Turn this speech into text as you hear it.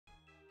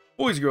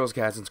Boys, girls,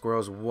 cats, and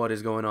squirrels, what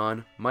is going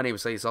on? My name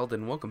is SlightliSalted,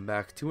 and welcome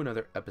back to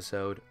another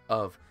episode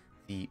of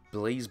the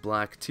Blaze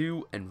Black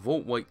 2 and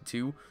Volt White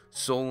 2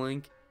 Soul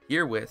Link,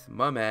 here with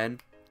my man.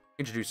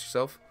 Introduce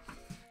yourself.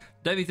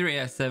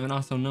 W3S7,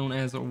 also known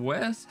as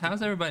Wes.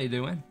 How's everybody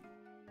doing?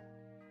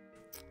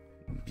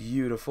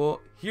 Beautiful.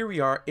 Here we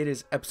are. It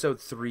is episode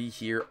 3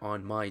 here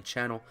on my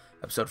channel.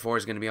 Episode 4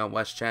 is going to be on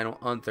Wes' channel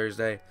on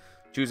Thursday.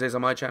 Tuesdays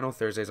on my channel,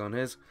 Thursdays on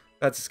his.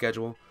 That's the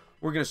schedule.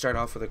 We're going to start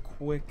off with a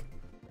quick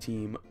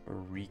team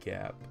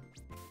recap.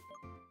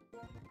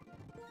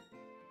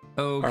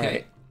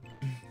 Okay.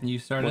 You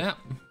started out.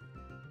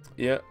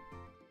 Yeah.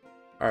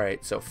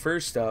 Alright, so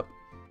first up,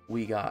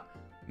 we got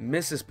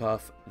Mrs.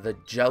 Puff, the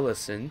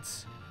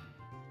Jellicent,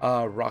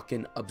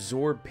 rocking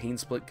Absorb, Pain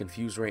Split,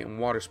 Confuse Ray, and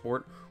Water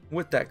Sport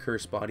with that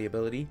Curse Body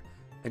ability.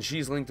 And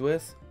she's linked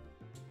with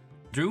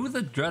Drew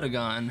the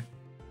Drudagon.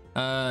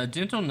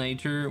 Gentle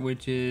Nature,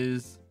 which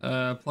is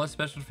plus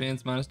special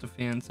defense, minus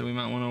defense, so we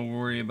might want to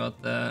worry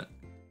about that.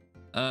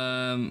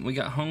 We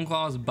got Home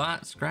Claws,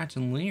 Bite, Scratch,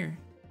 and Leer,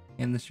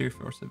 and the Sheer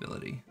Force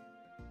ability.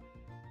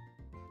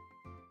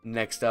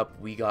 Next up,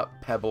 we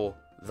got Pebble,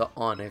 the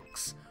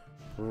Onyx,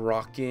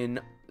 rocking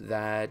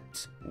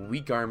that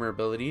Weak Armor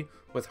ability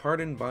with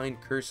Harden,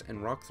 Bind, Curse,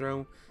 and Rock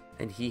Throw.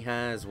 And he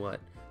has, what?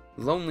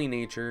 Lonely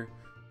Nature.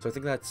 So I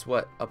think that's,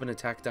 what? Up and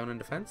attack, down, and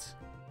defense?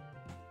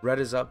 Red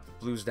is up,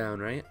 blue's down,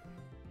 right?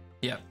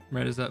 Yep,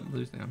 red is up,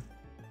 blue's down.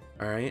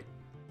 Alright.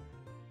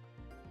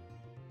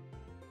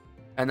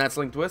 And that's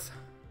linked with?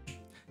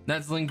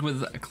 That's linked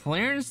with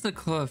Clarence the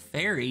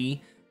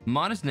Clefairy,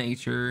 Modest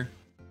Nature,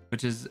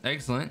 which is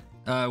excellent,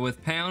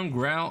 with Pound,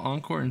 Growl,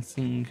 Encore, and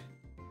Sing.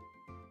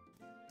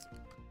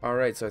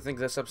 Alright, so I think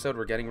this episode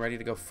we're getting ready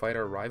to go fight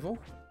our rival?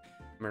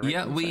 Am I right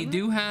Yeah, we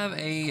do have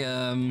a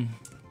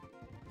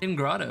in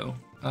Grotto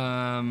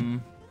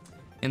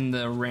in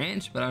the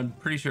ranch, but I'm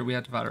pretty sure we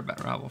have to fight our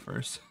rival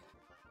first.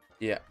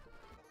 Yeah.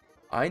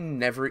 I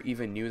never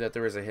even knew that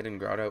there was a hidden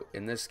grotto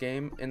in this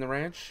game in the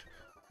ranch.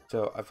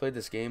 So I've played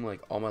this game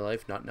like all my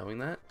life not knowing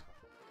that.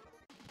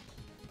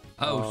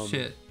 Oh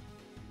shit.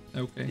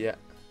 Okay. Yeah.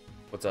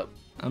 What's up?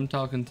 I'm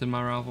talking to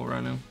my rival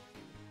right now.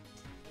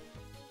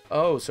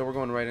 Oh, so we're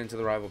going right into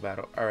the rival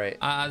battle. Alright.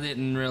 I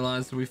didn't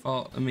realize we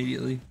fought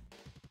immediately.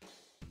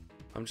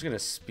 I'm just gonna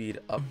speed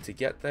up to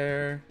get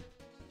there.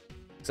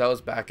 So I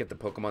was back at the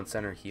Pokemon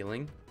Center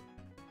healing.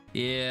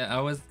 Yeah, I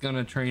was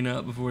gonna train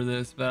up before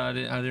this, but I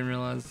didn't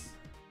realize.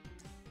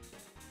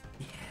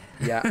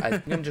 Yeah, I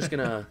think I'm just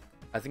gonna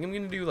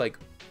do like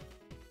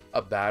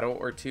a battle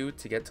or two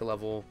to get to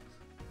level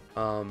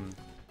to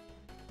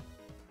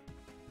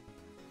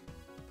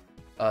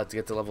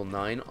get to level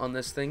 9 on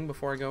this thing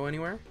before I go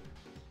anywhere.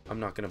 I'm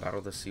not gonna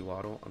battle the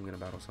Seawaddle. I'm gonna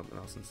battle something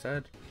else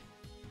instead.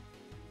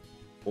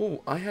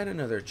 Oh, I had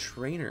another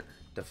trainer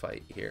to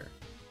fight here.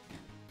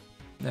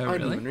 No, I really?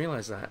 didn't even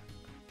realize that.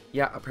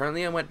 Yeah,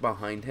 apparently I went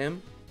behind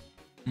him.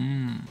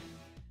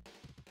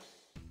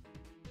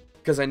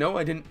 Because I know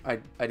I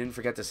didn't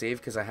forget to save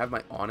because I have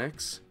my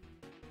Onyx.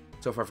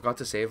 So if I forgot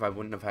to save, I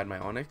wouldn't have had my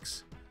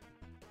Onyx.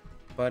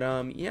 But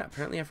yeah,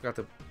 apparently I forgot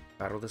to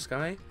battle this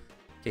guy.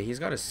 Okay, he's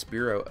got a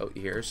Spearow out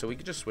here, so we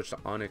could just switch to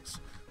Onyx,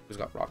 who's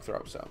got Rock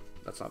Throw, so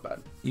that's not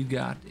bad. You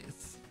got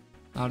this.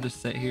 I'll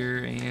just sit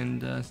here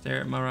and stare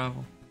at my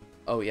rival.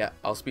 Oh yeah,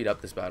 I'll speed up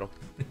this battle.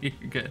 You're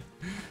good.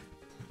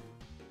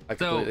 I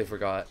completely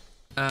forgot.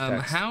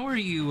 How are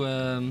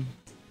you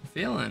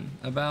feeling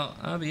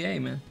about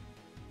IBA, man?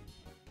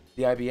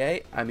 The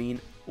IBA, I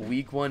mean,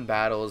 week 1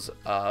 battles,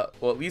 well,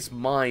 at least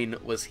mine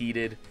was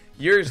heated.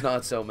 Yours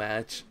not so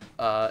much.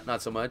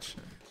 Not so much.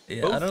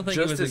 Yeah, Both I don't think he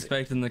just was as,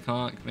 expecting the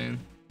conch, man.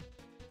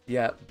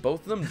 Yeah,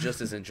 both of them just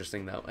as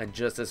interesting though, and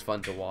just as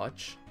fun to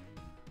watch.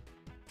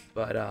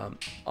 But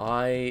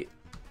I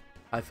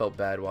felt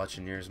bad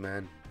watching yours,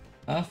 man.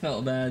 I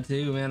felt bad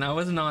too, man. I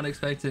was not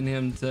expecting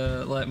him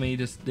to let me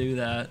just do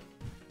that.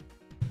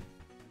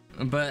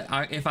 But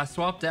if I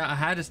swapped out, I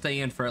had to stay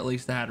in for at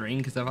least the Hatterene,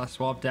 because if I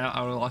swapped out,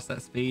 I would have lost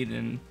that speed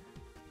and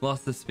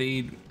lost the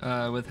speed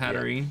with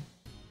Hatterene.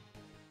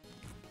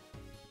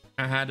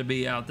 Yeah. I had to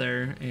be out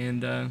there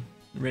and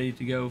ready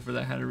to go for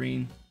that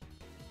Hatterene,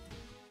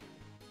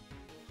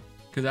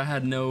 because I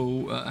had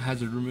no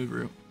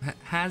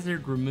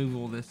hazard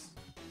removal this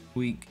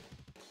week.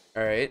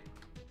 All right.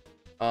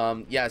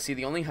 Yeah. See,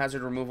 the only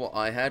hazard removal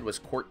I had was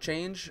Court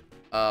Change.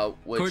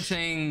 Court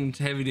Change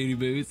heavy duty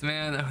boots,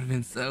 man. That would have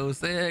been so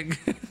sick.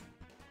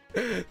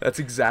 That's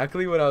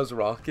exactly what I was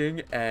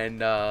rocking,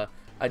 and I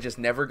just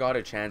never got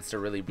a chance to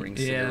really bring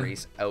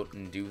Cinderace out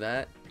and do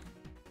that.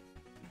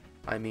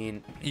 I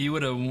mean, you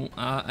would have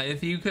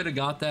if you could have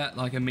got that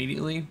like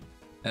immediately.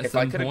 If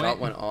I could have got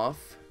one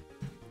off,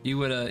 you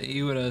would have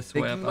swept.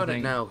 Thinking about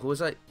it now, who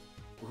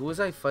was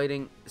I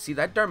fighting? See,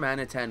 that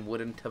Darmanitan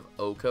wouldn't have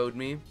O-code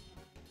me.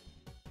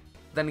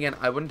 Then again,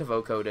 I wouldn't have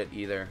O-code it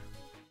either.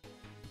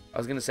 I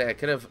was gonna say I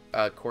could have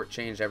court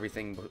changed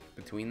everything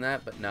between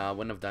that, but no, I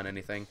wouldn't have done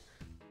anything.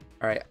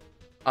 All right,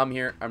 I'm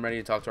here. I'm ready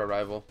to talk to our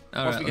rival.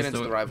 Once we get into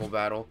the rival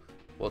battle,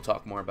 we'll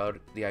talk more about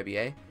the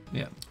IBA.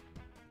 Yeah.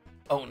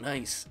 Oh,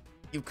 nice.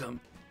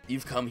 You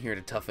You've come here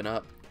to toughen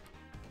up.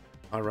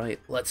 Alright,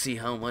 let's see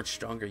how much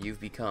stronger you've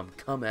become.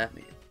 Come at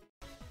me.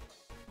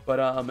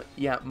 But,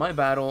 yeah, my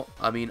battle,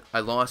 I mean,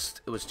 I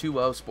lost. It was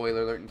 2-0.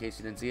 Spoiler alert in case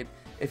you didn't see it.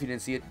 If you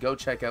didn't see it, go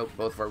check out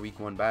both of our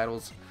Week 1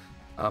 battles.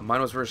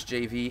 Mine was versus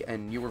JV,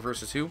 and you were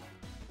versus who?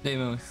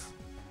 Demos.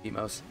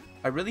 Demos.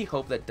 I really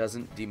hope that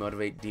doesn't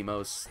demotivate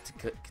Demos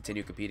to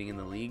continue competing in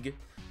the league.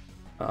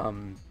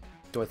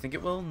 Do I think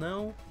it will?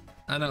 No?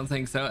 I don't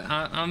think so.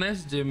 I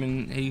messaged him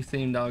and he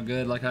seemed all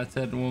good. Like I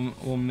said,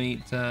 we'll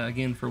meet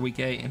again for week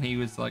 8, and he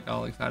was like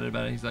all excited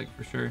about it. He's like,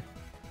 for sure.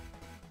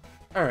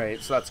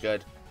 Alright, so that's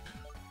good.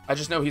 I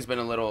just know he's been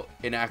a little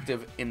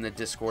inactive in the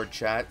Discord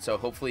chat, so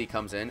hopefully he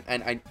comes in.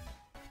 And I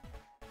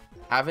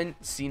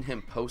haven't seen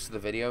him post the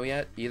video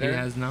yet either. He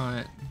has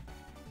not.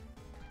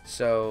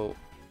 So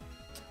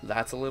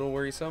that's a little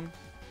worrisome.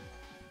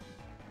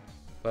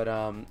 But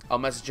I'll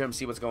message him,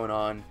 see what's going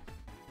on.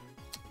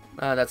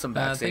 That's some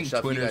backstage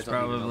stuff. I think Twitter's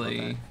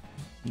probably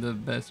the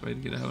best way to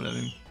get a hold of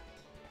him.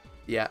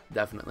 Yeah,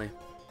 definitely.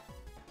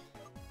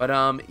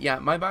 But yeah,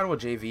 my battle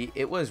with JV,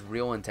 it was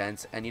real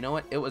intense, and you know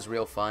what? It was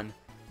real fun.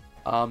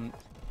 The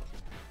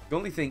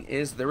only thing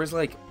is, there was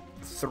like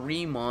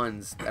 3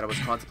 mons that I was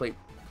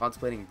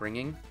contemplating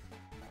bringing.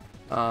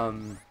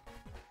 And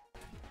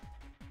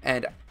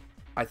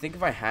I think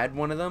if I had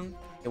one of them,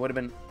 it would have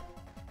been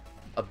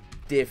a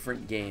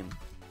different game.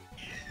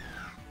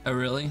 Oh,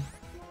 really?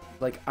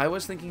 Like, I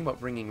was thinking about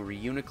bringing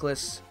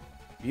Reuniclus,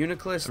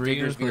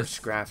 Diggersby, or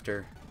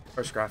Scrafter,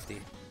 or Scrafty.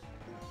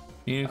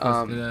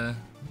 Reuniclus could have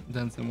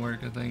done some work,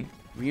 I think.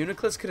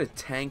 Reuniclus could have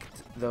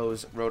tanked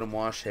those Rotom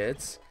Wash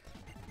hits,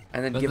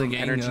 and then give him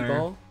Energy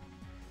Ball.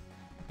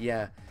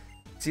 Yeah.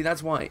 See,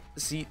 that's why.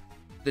 See,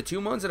 the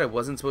 2 mons that I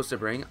wasn't supposed to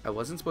bring, I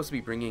wasn't supposed to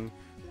be bringing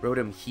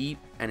Rotom Heat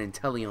and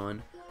Inteleon,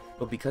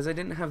 but because I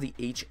didn't have the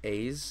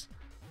HAs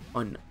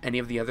on any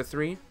of the other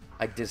 3,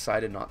 I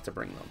decided not to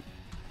bring them.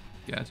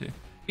 Gotcha.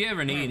 If you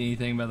ever need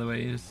anything, by the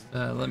way, just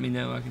let me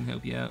know. I can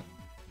help you out.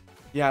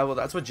 Yeah, well,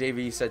 that's what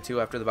JV said too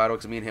after the battle,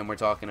 because me and him were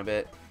talking a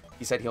bit.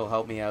 He said he'll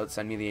help me out,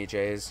 send me the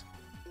HAs.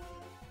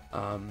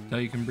 So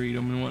you can breed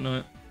them and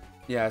whatnot.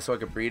 Yeah, so I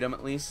could breed them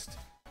at least.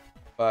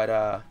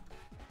 But,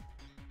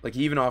 like,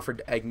 he even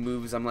offered egg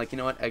moves. I'm like, you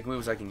know what? Egg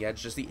moves I can get.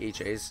 It's just the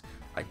HAs.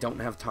 I don't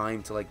have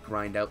time to, like,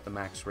 grind out the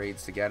max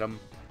raids to get them.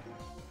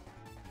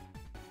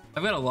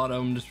 I've got a lot of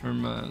them just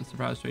from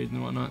surprise trades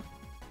and whatnot.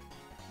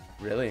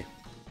 Really?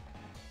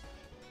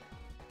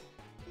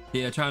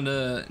 Yeah, trying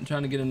to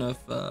get enough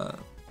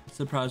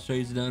surprise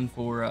trades done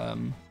for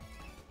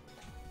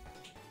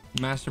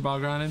Master Ball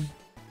grinding.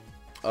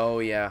 Oh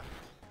yeah,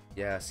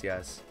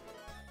 yes.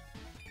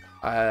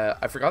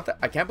 I forgot that.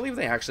 I can't believe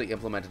they actually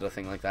implemented a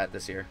thing like that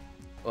this year.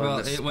 Well,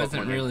 it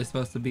wasn't really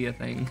supposed to be a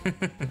thing.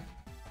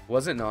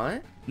 Was it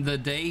not? The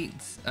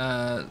date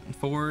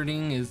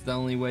forwarding is the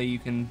only way you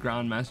can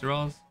grind Master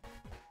Balls,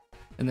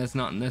 and that's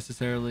not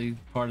necessarily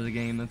part of the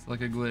game. That's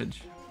like a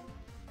glitch.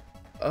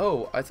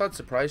 Oh, I thought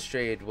surprise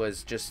trade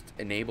was just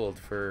enabled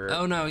for...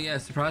 Oh no, yeah,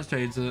 surprise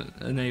trade's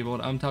enabled.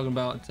 I'm talking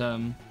about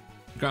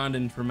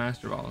grinding for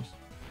Master Balls.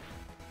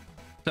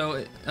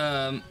 So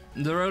the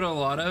Roto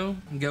Lotto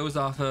goes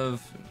off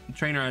of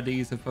trainer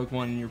IDs of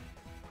Pokemon in your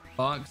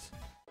box.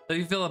 So if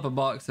you fill up a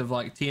box of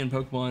like 10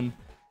 Pokemon,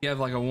 you have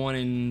like a 1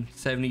 in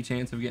 70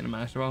 chance of getting a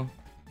Master Ball.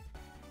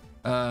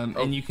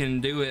 And you can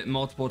do it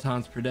multiple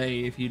times per day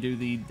if you do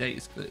the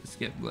date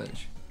skip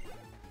glitch.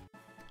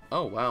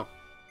 Oh, wow.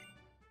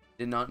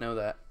 Did not know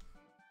that.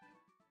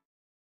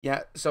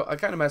 Yeah, so I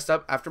kind of messed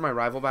up. After my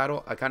rival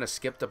battle, I kind of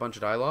skipped a bunch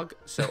of dialogue,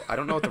 so I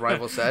don't know what the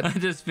rival said. I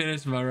just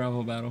finished my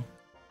rival battle.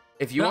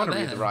 If you want to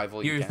read the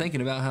rival, you're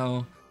thinking about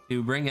how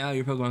to bring out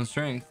your Pokemon's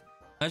strength.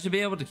 I should be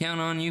able to count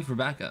on you for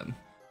backup.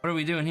 What are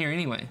we doing here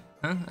anyway?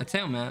 Huh? A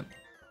town map.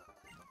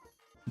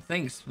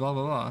 Thanks, blah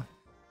blah blah.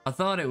 I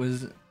thought it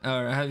was.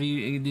 Or are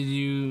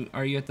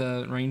you at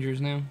the Rangers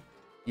now?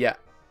 Yeah.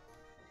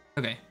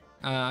 Okay.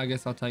 I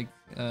guess I'll take.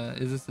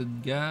 Is this a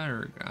guy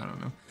or I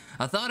don't know?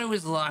 I thought it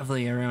was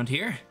lively around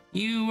here.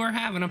 You were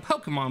having a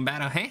Pokemon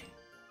battle, huh?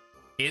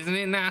 Isn't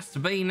it nice to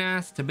be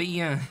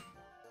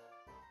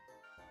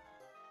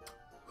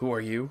Who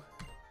are you?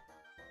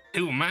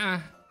 Who am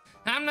I?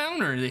 I'm the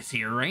owner of this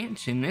here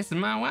ranch, and this is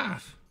my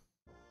wife,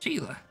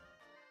 Sheila.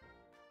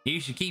 You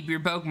should keep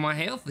your Pokemon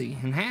healthy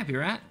and happy,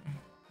 right?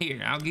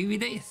 Here, I'll give you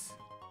this.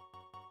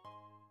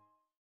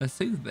 A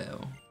Soothe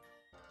Bell.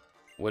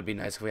 Would be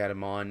nice if we had a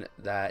mon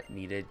that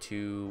needed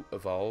to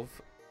evolve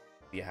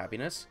via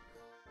happiness.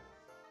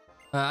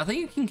 I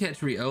think you can catch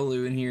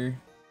Riolu in here.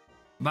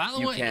 By the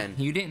way,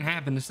 you didn't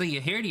happen to see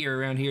a Herdier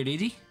around here, did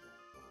you?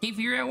 Can't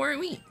figure out where it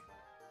went.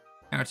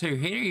 Our 2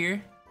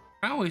 Herdier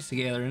are always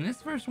together, and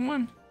this first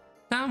one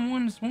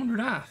just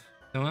wandered off,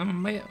 so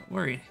I'm a bit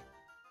worried.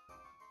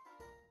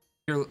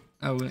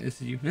 Oh,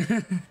 this is you.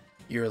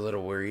 You're a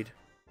little worried?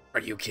 Are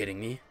you kidding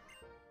me?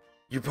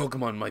 Your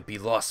Pokemon might be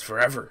lost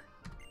forever.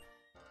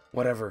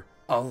 Whatever,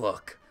 I'll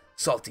look.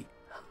 Salty,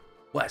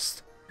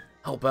 West,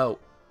 help out.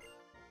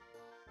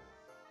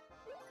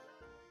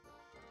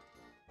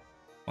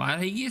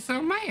 Why'd he get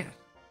so mad?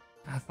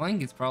 I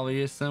think it's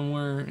probably just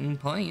somewhere in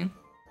playing.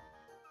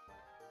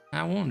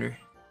 I wonder.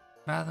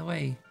 By the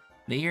way,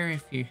 dear,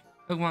 if your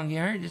Pokemon get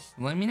hurt, just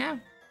let me know.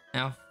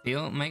 I'll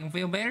make them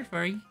feel better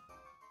for you.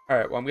 All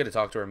right. Well, I'm gonna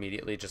talk to her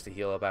immediately just to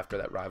heal up after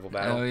that rival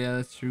battle. Oh yeah,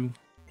 that's true.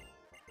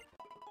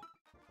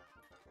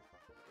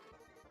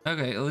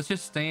 Okay, let's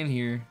just stand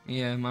here.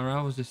 Yeah, my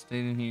rival's just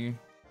standing here,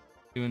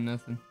 doing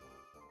nothing.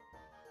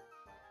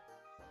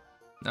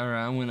 All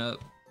right, I went up.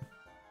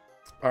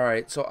 All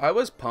right. So I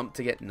was pumped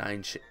to get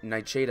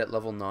Nightshade at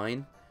level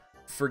 9,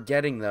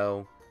 forgetting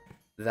though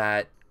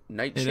that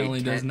Nightshade It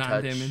only does can't 9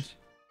 touch... damage.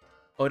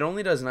 Oh, it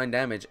only does 9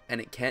 damage,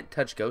 and it can't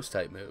touch Ghost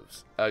type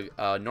moves.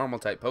 Normal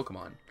type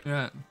Pokemon.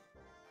 Right.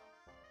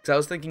 Because I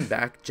was thinking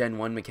back Gen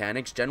 1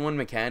 mechanics. Gen 1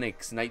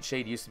 mechanics,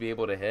 Nightshade used to be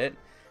able to hit.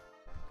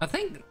 I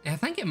think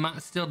it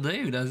might still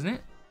do, doesn't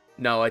it?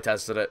 No, I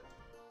tested it.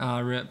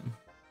 Rip.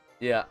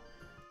 Yeah.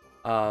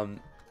 I'm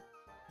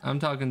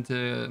talking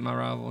to my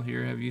rival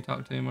here. Have you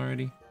talked to him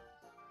already?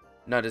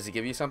 No, does he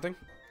give you something?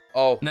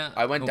 Oh, No.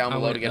 I went down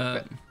below to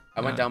get. I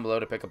went no. down below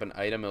to pick up an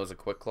item. It was a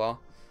Quick Claw.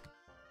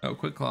 Oh,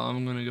 Quick Claw.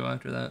 I'm gonna go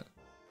after that.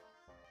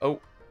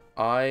 Oh,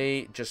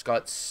 I just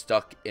got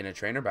stuck in a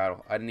trainer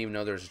battle. I didn't even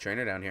know there was a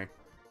trainer down here.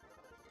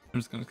 I'm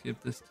just gonna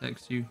skip this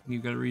text. You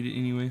gotta read it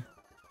anyway.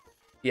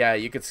 Yeah,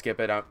 you could skip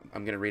it.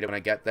 I'm gonna read it when I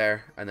get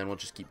there, and then we'll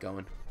just keep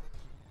going.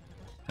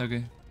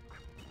 Okay.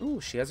 Ooh,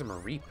 she has a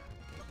Mareep.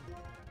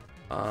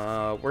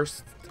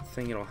 Worst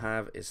thing it'll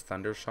have is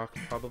Thunder Shock,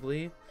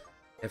 probably.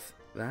 If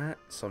that,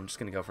 so I'm just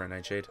gonna go for a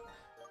Nightshade.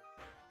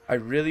 I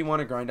really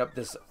want to grind up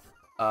this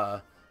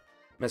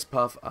Miss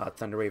Puff.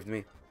 Thunder waved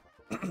me.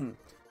 I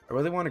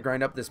really want to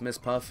grind up this Miss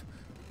Puff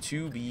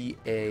to be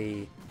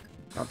a,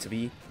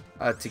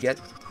 to get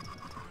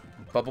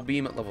Bubble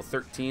Beam at level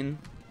 13.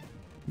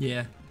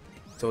 Yeah.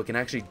 So it can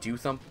actually do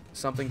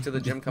something to the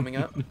gym coming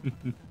up.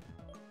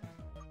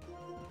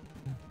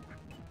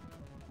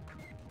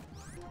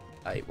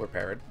 Alright, we're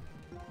paired.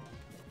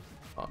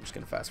 Oh, I'm just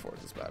gonna fast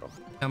forward this battle.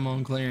 Come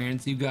on,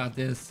 Clarence, you got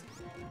this.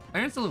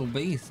 Clarence a little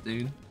beast,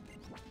 dude.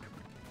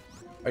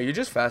 Are you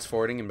just fast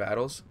forwarding in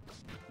battles?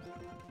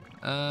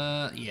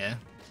 Yeah.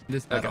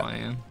 This battle Okay. I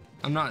am.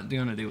 I'm not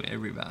gonna do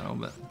every battle,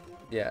 but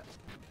Yeah.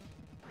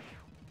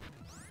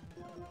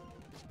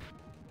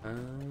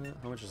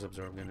 How much is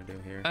Absorb gonna do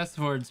here? fast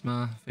forward's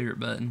my favorite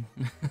button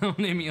on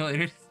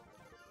emulators.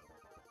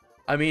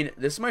 I mean,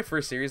 this is my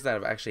first series that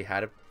I've actually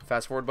had a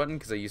fast forward button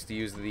because I used to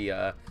use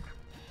the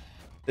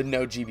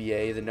no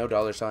GBA, the no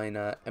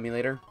 $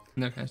 emulator.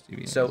 No cash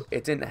TV. So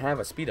it didn't have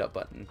a speed up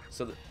button.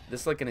 So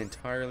this is like an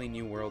entirely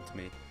new world to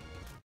me.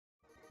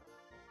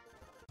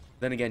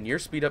 Then again, your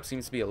speed up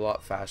seems to be a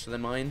lot faster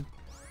than mine.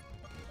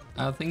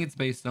 I think it's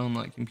based on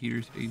like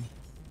computer speed.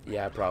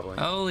 Yeah, probably.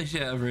 Holy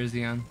shit, a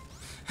Virizion.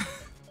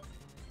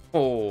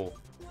 Oh,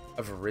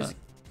 a Virizion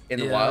in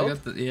the Yeah, wild? I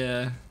got the,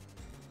 yeah.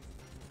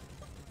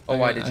 Oh,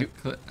 why did you?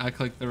 I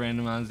clicked the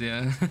randomize,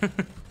 yeah.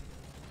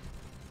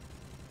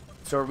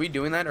 So are we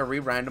doing that? Are we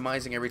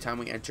randomizing every time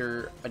we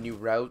enter a new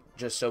route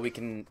just so we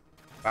can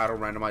battle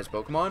randomized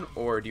Pokemon?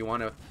 Or do you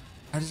want to...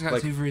 I just got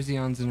like, 2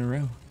 Virizions in a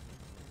row.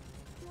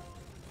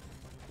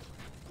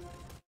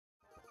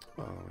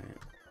 Oh, man.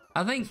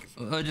 I think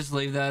I'll just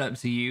leave that up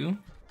to you.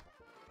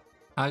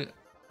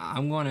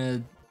 I'm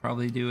gonna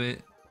probably do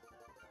it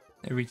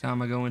every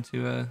time I go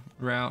into a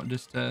route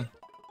just to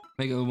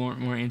make it a little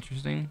more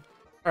interesting.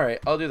 Alright,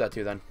 I'll do that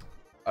too then.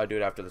 I'll do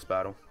it after this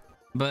battle.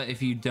 But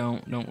if you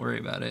don't worry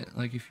about it.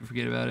 Like if you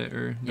forget about it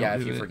or don't Yeah,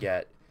 if do you it.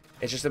 forget.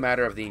 It's just a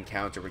matter of the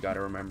encounter we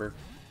gotta remember.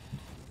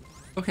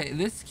 Okay,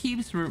 this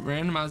keeps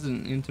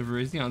randomizing into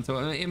Virizion, so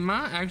it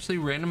might actually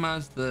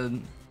randomize the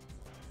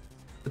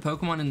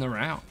Pokemon in the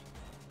route.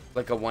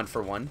 Like a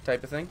 1-for-1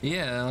 type of thing?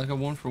 Yeah, like a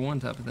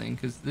 1-for-1 type of thing,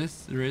 because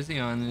this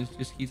Virizion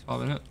just keeps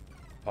popping up.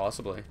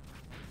 Possibly.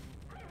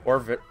 Or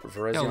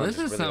Virizion Yo, this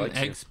just is really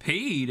some likes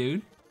XP,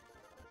 dude.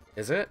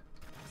 Is it?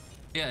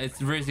 Yeah, it's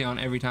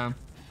Virizion every time.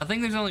 I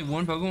think there's only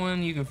 1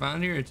 Pokemon you can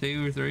find here, or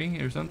 2 or 3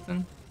 or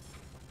something.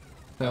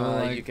 So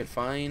like, You could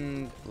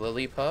find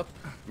Lillipup,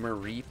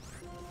 Mareep,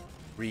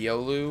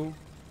 Riolu.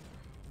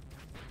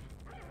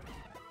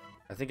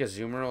 I think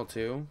Azumarill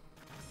too.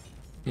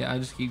 yeah, I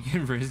just keep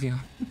getting Virizion.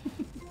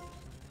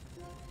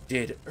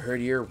 Did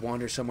Herdier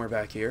wander somewhere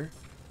back here?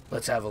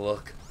 Let's have a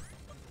look.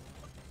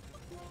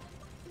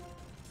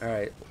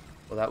 Alright,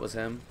 well that was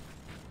him.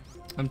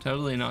 I'm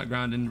totally not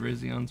grinding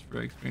Virizions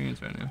for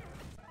experience right now.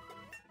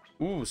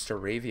 Ooh,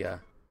 Staravia.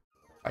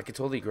 I could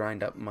totally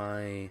grind up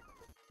my...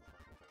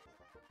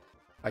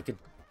 I could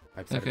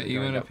Okay, you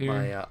grind went up here.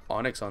 my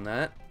Onyx on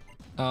that.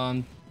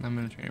 I'm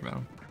gonna trainer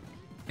battle.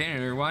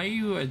 Janitor, why are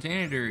you a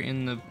janitor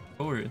in the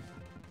forest?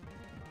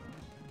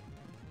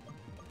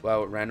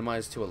 Wow, it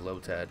randomized to a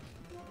Lotad.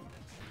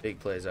 Big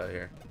plays out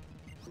here.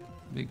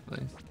 Big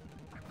place.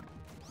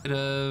 Could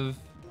have.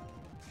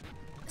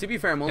 To be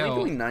fair, I'm only Yo.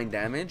 doing 9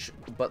 damage,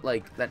 but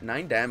like that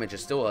 9 damage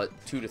is still a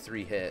 2 to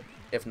 3 hit,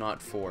 if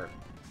not 4.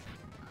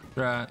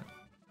 Right.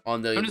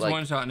 On the I'm just like,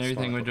 one-shotting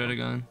everything small with Pokemon.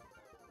 Dredagon.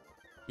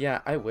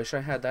 Yeah, I wish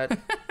I had that.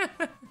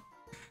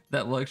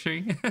 That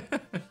luxury.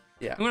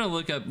 Yeah. I'm gonna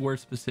look up where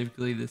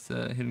specifically this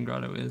hidden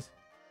grotto is.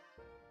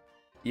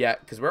 Yeah,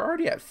 because we're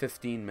already at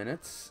 15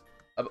 minutes.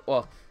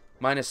 well,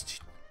 minus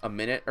a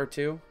minute or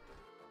two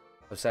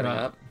of setting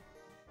up.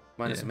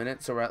 Minus Yeah. a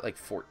minute, so we're at like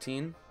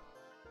 14.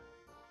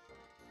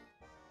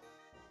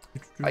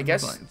 I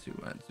guess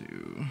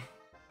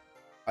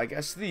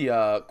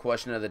the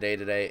question of the day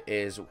today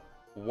is,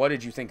 what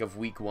did you think of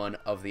week 1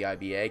 of the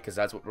IBA? Because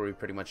that's what we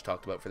pretty much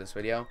talked about for this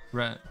video.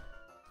 Right.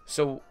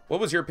 So what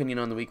was your opinion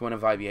on the week 1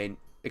 of IBA,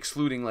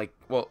 excluding like,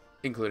 well,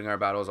 including our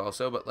battles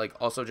also, but like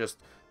also just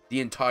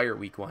the entire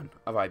week 1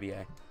 of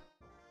IBA?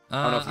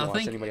 I don't know if you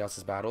watched anybody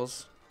else's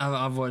battles.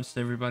 I've watched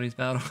everybody's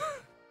battle.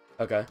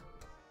 Okay.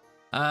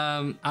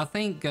 I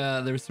think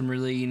there was some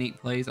really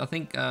unique plays. I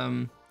think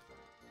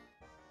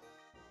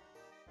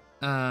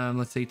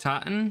let's see,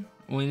 Titan.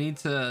 We need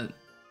to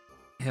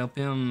help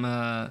him.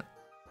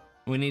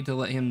 We need to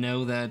let him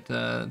know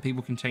that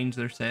people can change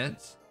their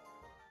sets,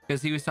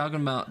 because he was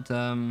talking about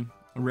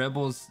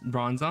Rebels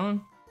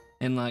Bronzong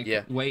and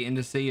like waiting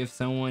to see if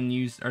someone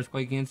used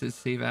Earthquake against it to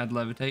see if I'd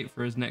levitate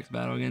for his next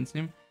battle against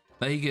him.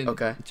 But he could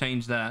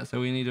change that,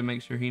 so we need to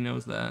make sure he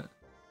knows that.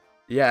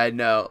 Yeah, I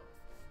know.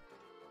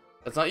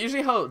 That's not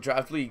usually how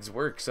draft leagues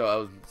work, so I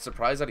was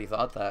surprised that he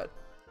thought that.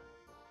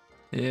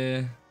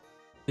 Yeah.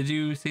 Did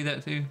you see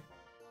that too?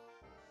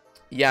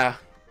 Yeah.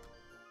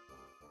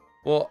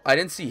 Well, I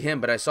didn't see him,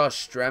 but I saw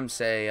Strem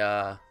say,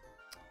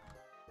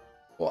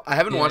 well, I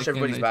haven't watched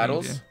everybody's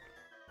battles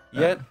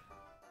yet.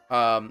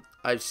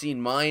 I've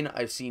seen mine.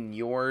 I've seen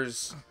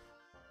yours.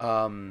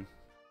 Oh,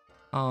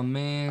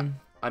 man.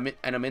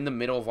 I'm in the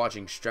middle of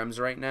watching Strem's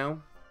right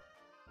now.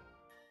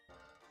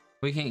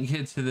 We can't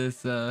get to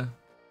this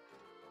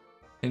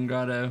in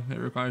Grotto. It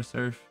requires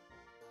surf.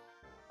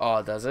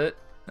 Oh, does it?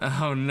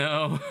 Oh,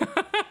 no.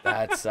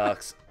 That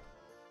sucks.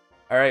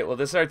 All right, well,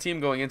 this is our team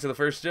going into the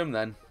first gym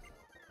then.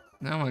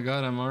 Oh my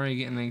god, I'm already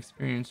getting the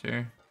experience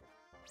here.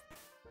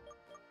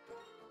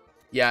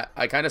 Yeah,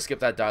 I kind of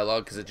skipped that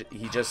dialogue because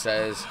he just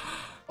says,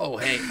 oh,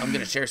 hey, I'm going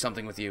to share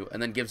something with you,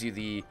 and then gives you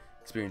the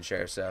experience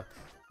share, so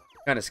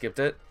kind of skipped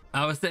it.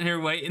 I was sitting here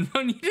waiting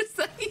on you to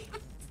say.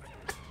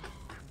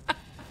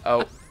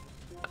 Oh.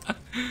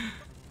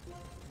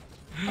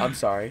 I'm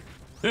sorry.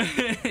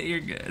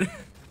 You're good.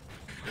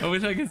 I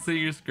wish I could see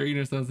your screen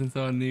or something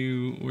so I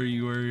knew where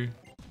you were.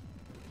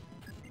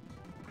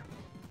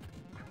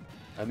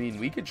 I mean,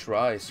 we could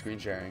try screen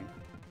sharing.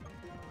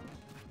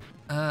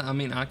 I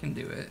mean, I can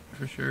do it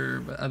for sure,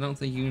 but I don't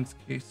think you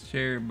can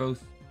share,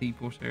 both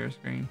people share a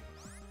screen.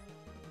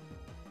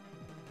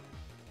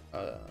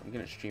 I'm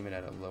gonna stream it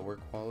at a lower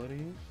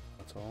quality.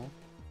 That's all.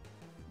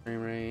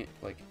 Frame rate,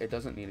 like, it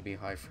doesn't need to be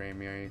high frame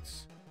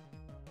rates.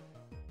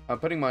 I'm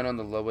putting mine on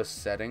the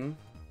lowest setting.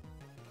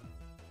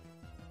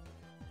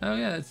 Oh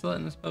yeah, it's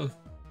letting us both.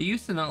 It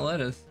used to not let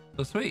us.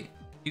 So sweet.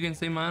 You can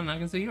see mine, I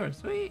can see yours.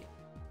 Sweet.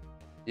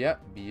 Yeah,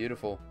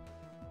 beautiful.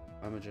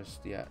 I'm gonna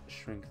just,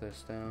 shrink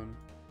this down.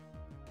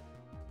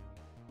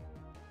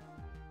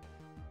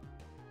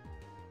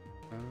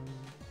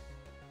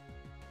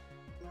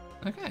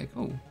 Okay,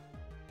 cool.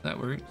 That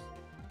works.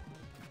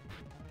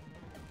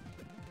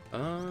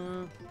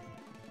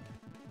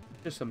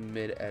 Just some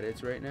mid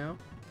edits right now.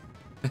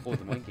 Oh,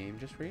 did my game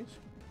just freeze?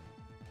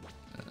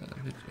 I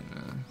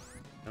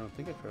don't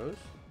think it froze.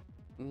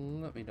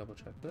 Let me double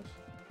check this.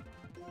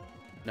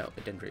 No,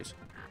 it didn't freeze.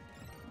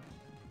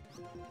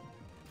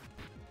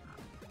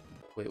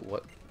 Wait,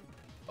 what?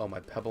 Oh, my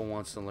Pebble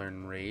wants to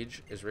learn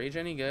Rage. Is Rage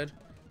any good?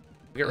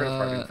 Get rid of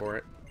Parting for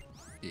it.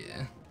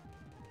 Yeah.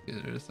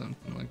 Get rid of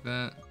something like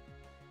that.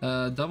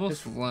 Double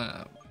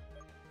slap.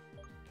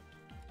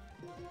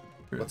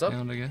 What's up?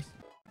 I guess.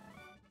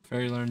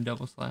 Fairy learn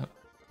double slap.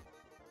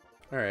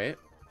 Alright.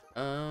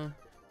 Oval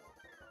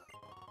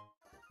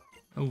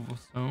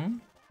stone.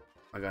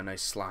 I got a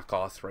nice slack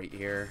off right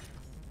here.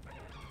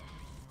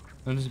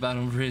 I'm just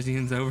battling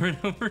Virizions over and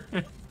over.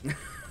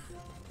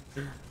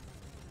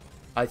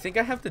 I think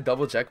I have to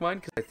double check mine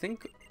because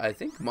I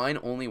think mine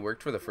only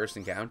worked for the first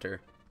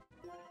encounter.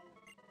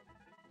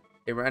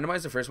 It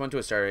randomized the first one to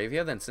a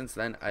Staravia, then since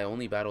then I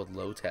only battled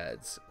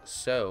Lotads.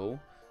 So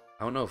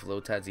I don't know if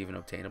Lotad's even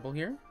obtainable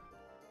here.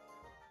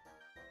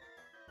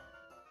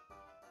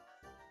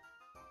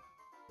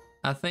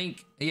 I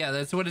think, yeah,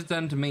 that's what it's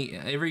done to me.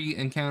 Every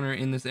encounter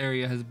in this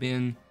area has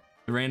been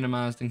the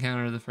randomized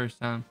encounter the first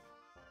time.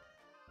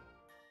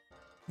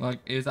 Like,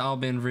 it's all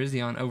been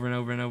Virizion over and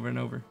over and over and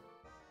over.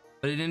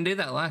 But it didn't do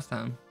that last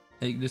time.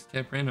 It just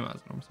kept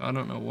randomizing them. So I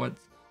don't know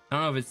I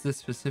don't know if it's this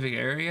specific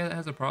area that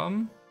has a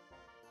problem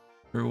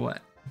or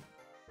what.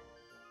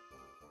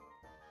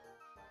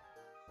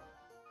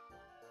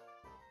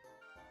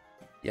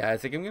 Yeah, I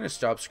think I'm going to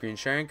stop screen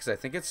sharing because I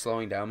think it's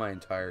slowing down my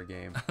entire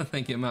game. I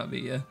think it might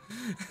be, yeah.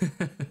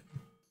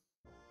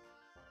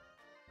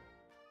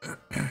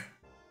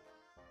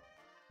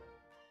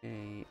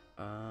 Okay,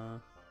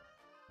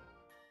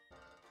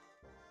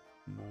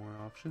 more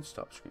options.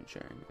 Stop screen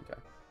sharing.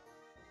 Okay.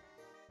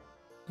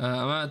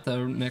 I'm at the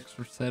next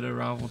set of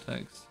rival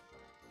text.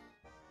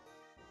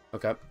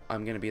 Okay,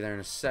 I'm going to be there in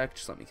a sec.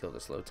 Just let me kill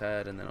this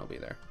Lotad and then I'll be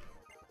there.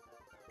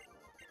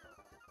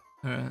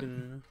 Alright.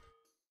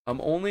 I'm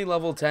only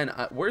level 10.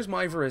 Where's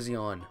my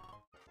Virizion?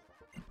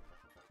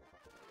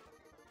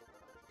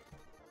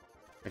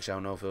 Actually, I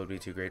don't know if it would be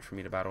too great for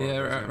me to battle. Yeah,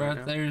 Virizion right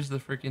now. there's the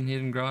freaking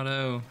hidden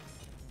grotto.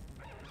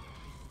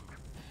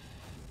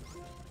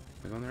 Am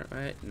I going the right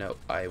way? No,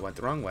 I went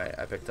the wrong way.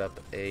 I picked up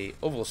a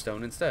oval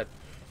stone instead.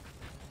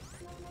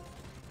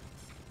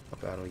 I'll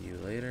battle you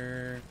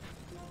later.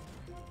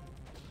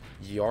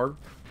 Yarp.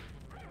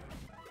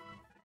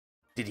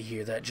 Did you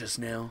hear that just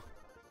now?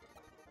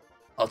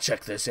 I'll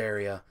check this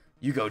area.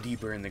 You go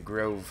deeper in the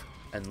grove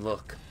and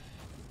look.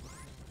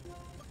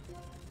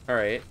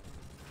 Alright.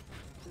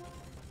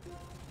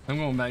 I'm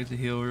going back to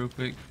heal real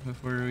quick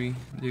before we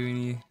do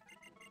any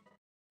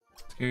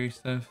scary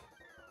stuff.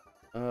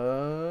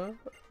 I'm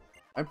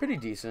pretty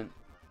decent.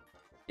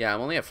 Yeah,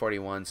 I'm only at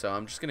 41, so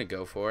I'm just gonna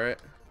go for it.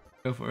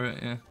 Go for it,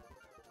 yeah.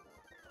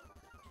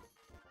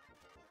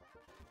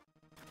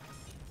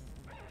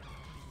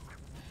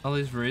 All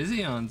these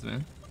Virizions,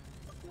 man.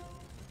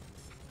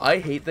 I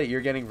hate that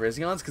you're getting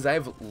Virizions because I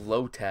have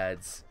low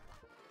TADs.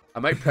 I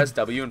might press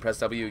W and press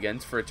W again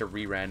for it to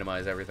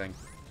re-randomize everything.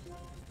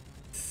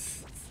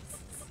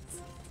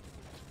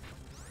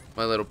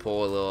 My little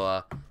pull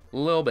a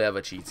little bit of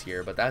a cheats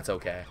here, but that's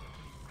okay.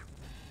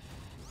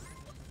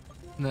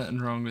 Nothing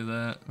wrong with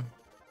that.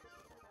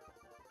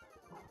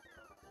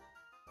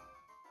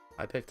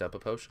 I picked up a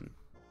potion.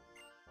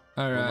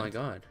 All right. Oh my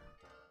god.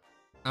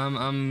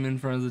 I'm in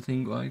front of the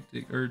Team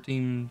Galactic or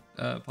Team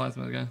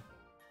Plasma guy.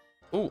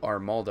 Ooh,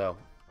 Armaldo.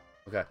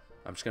 Okay,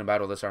 I'm just gonna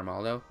battle this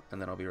Armaldo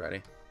and then I'll be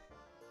ready.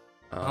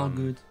 All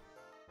good.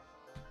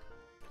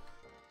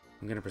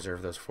 I'm gonna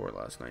preserve those 4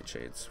 last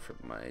nightshades for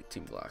my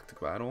Team Galactic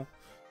battle.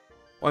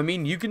 Well, I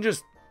mean, you could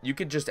just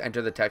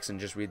enter the text and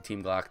just read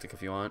Team Galactic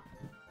if you want.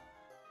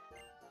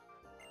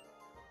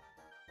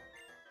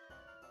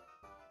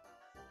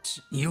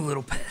 You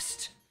little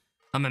pest.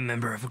 I'm a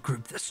member of a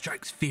group that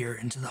strikes fear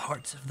into the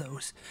hearts of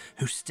those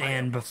who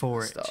stand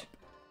before it. Stop.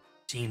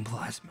 Team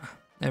Plasma.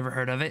 Ever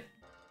heard of it?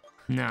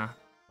 Nah.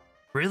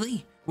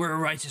 Really? We're a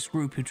righteous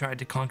group who tried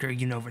to conquer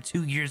Unova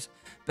 2 years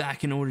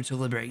back in order to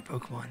liberate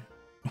Pokemon.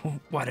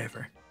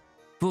 Whatever.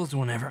 Fools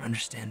will never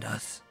understand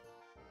us.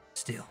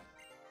 Still.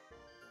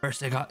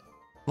 First I got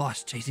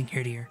lost chasing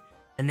Herdier,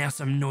 and now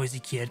some noisy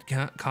kid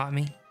caught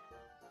me.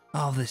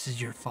 All this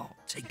is your fault.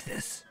 Take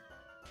this.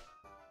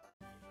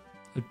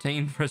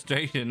 Obtain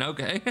frustration.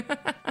 Okay.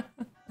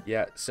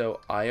 Yeah, so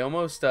I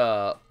almost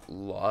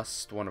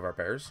lost one of our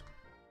pairs.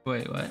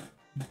 Wait, what?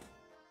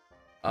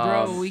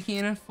 Bro, we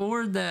can't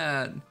afford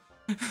that.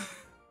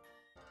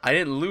 I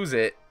didn't lose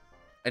it.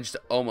 I just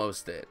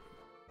almost did.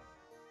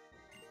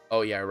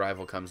 Oh yeah, our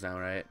rival comes now,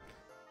 right?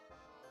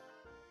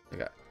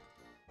 Okay.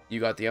 You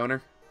got the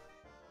owner?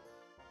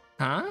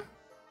 Huh?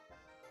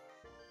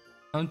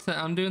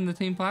 I'm doing the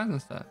Team Plasma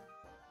stuff.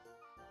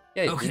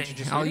 Yeah, Okay,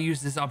 I'll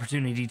use this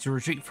opportunity to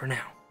retreat for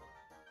now.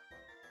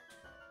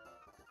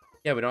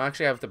 Yeah, we don't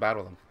actually have to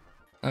battle them.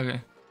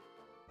 Okay.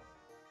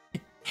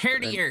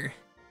 Herdier,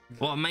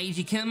 what made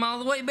you come all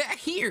the way back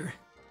here?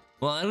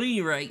 Well, at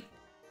any rate,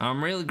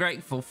 I'm really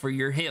grateful for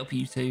your help,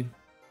 you two.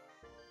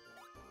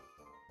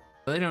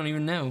 They don't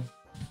even know.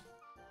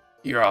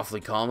 You're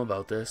awfully calm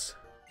about this.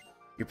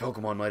 Your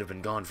Pokemon might have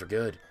been gone for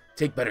good.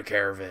 Take better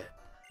care of it.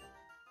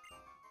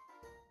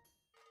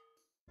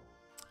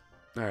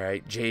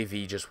 Alright,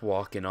 JV just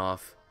walking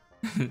off.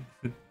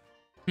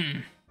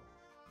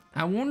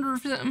 I wonder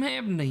if something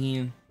happened to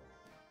him.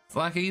 It's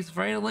like he's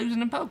afraid of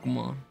losing a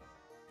Pokemon.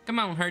 Come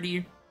on,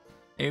 Herdier.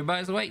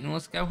 Everybody's waiting.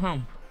 Let's go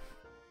home.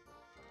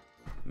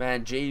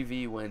 Man,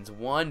 JV wins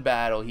one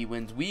battle. He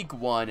wins week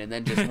 1 and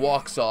then just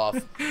walks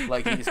off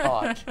like he's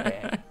hot.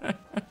 Man.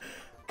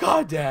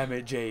 God damn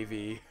it,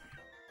 JV.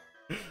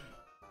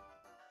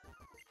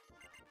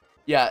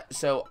 Yeah,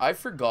 so I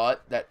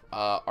forgot that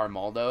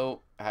Armaldo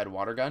had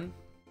Water Gun.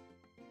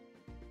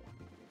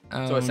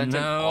 Oh, So I sent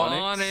him no,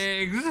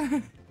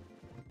 Onyx.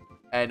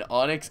 And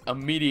Onyx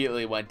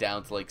immediately went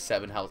down to like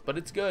 7 health. But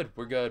it's good.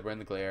 We're good. We're in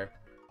the clear.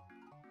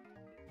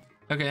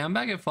 Okay, I'm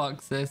back at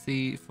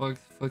Foxessy,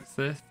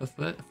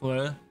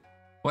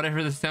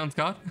 whatever this sounds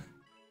called.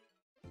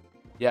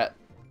 Yeah,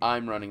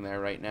 I'm running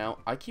there right now.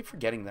 I keep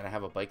forgetting that I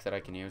have a bike that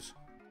I can use.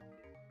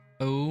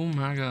 Oh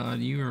my god,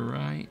 you were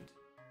right.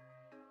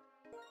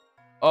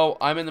 Oh,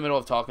 I'm in the middle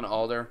of talking to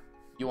Alder.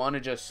 You want to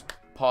just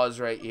pause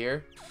right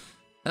here?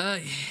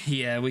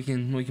 Yeah, we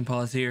can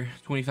pause here.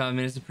 25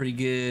 minutes is pretty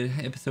good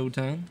episode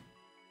time.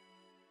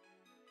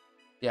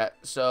 Yeah,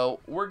 so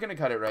we're gonna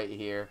cut it right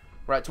here.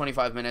 We're at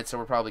 25 minutes, so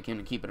we're probably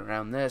gonna keep it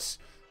around this.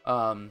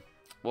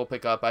 We'll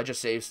pick up. I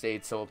just saved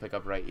states, so we'll pick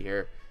up right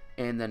here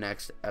in the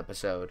next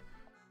episode.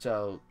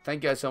 So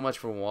thank you guys so much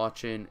for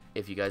watching.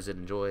 If you guys did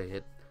enjoy,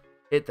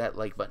 hit that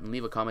like button.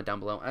 Leave a comment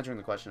down below answering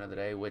the question of the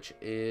day, which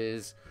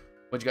is,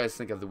 what you guys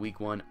think of the week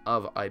 1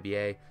 of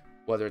IBA?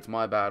 Whether it's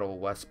my battle,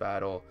 West's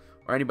battle,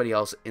 or anybody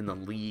else in the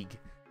league.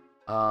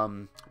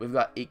 We've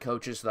got 8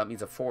 coaches, so that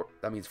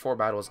means 4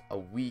 battles a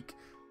week,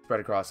 spread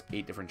across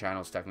 8 different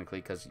channels technically,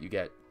 because you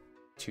get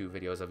 2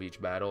 videos of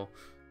each battle,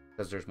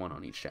 because there's 1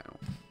 on each channel.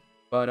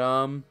 But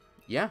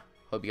yeah,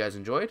 hope you guys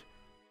enjoyed,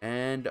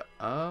 and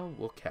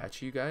we'll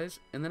catch you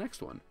guys in the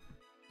next one.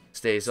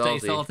 Stay salty.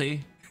 Stay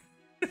salty.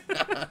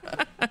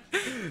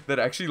 That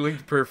actually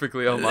linked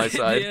perfectly on my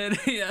side. It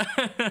did, yeah.